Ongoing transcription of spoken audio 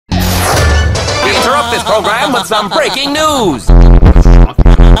this program with some breaking news.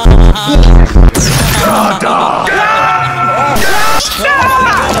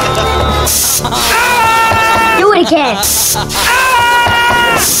 Do it again.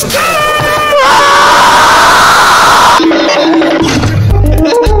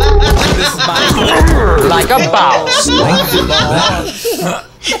 Like a boss.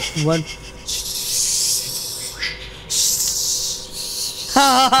 What?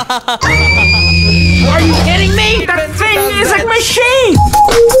 Are you kidding me? That thing is a machine!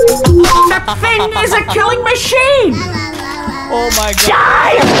 That thing is a killing machine! Oh my god.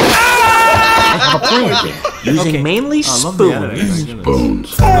 Die! I have a plan here. Using mainly spoons.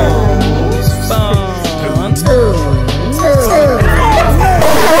 Bones.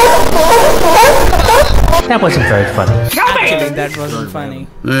 That wasn't very funny. Actually, that wasn't funny.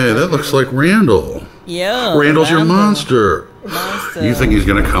 Hey, that looks like Randall. Yeah. Randall's your monster. Monster. You think he's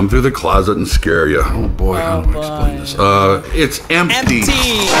gonna come through the closet and scare you? Oh boy, how do I explain this? It's empty.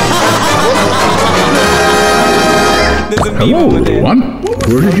 There's a meme Hello, over there. everyone.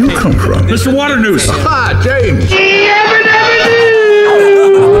 Where did you come from? Mr. Waternoose. Ah, James.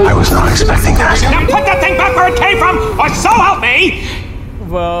 I was not expecting that. Now put that thing back where it came from, or so help me!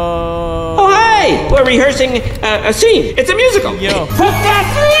 Whoa. Oh, hey! We're rehearsing a scene. It's a musical. Yo. Put that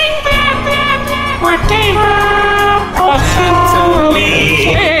thing back where it came from, or so help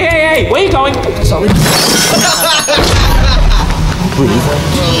me! Hey! Where are you going? Sorry.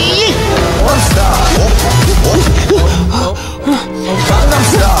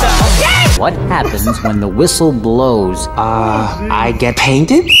 What happens when the whistle blows? I get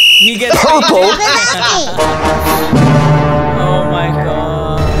painted? He gets Purple? Oh my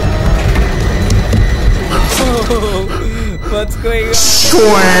god. What's going on?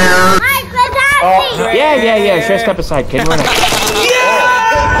 Yeah. Sure, step aside, kid. Run it.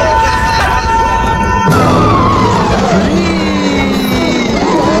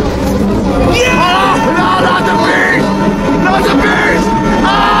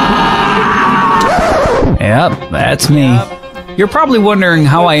 Yep, that's me. You're probably wondering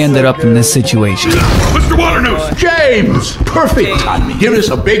how I ended up in this situation. Mr. Waternoose! James! Perfect timing. Give us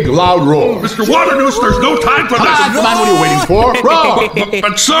a big, loud roar. Mr. Waternoose, there's no time for this! Come on, what are you waiting for? Roar!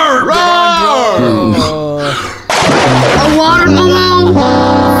 But sir! Roar! A water balloon.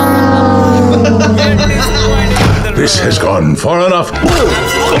 This has gone far enough.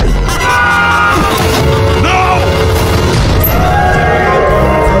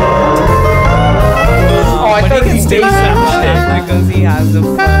 But he can stay safe because he has the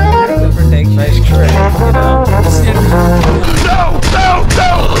protection. That's correct. You know?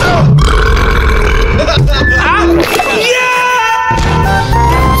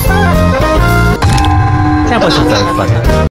 That wasn't very funny.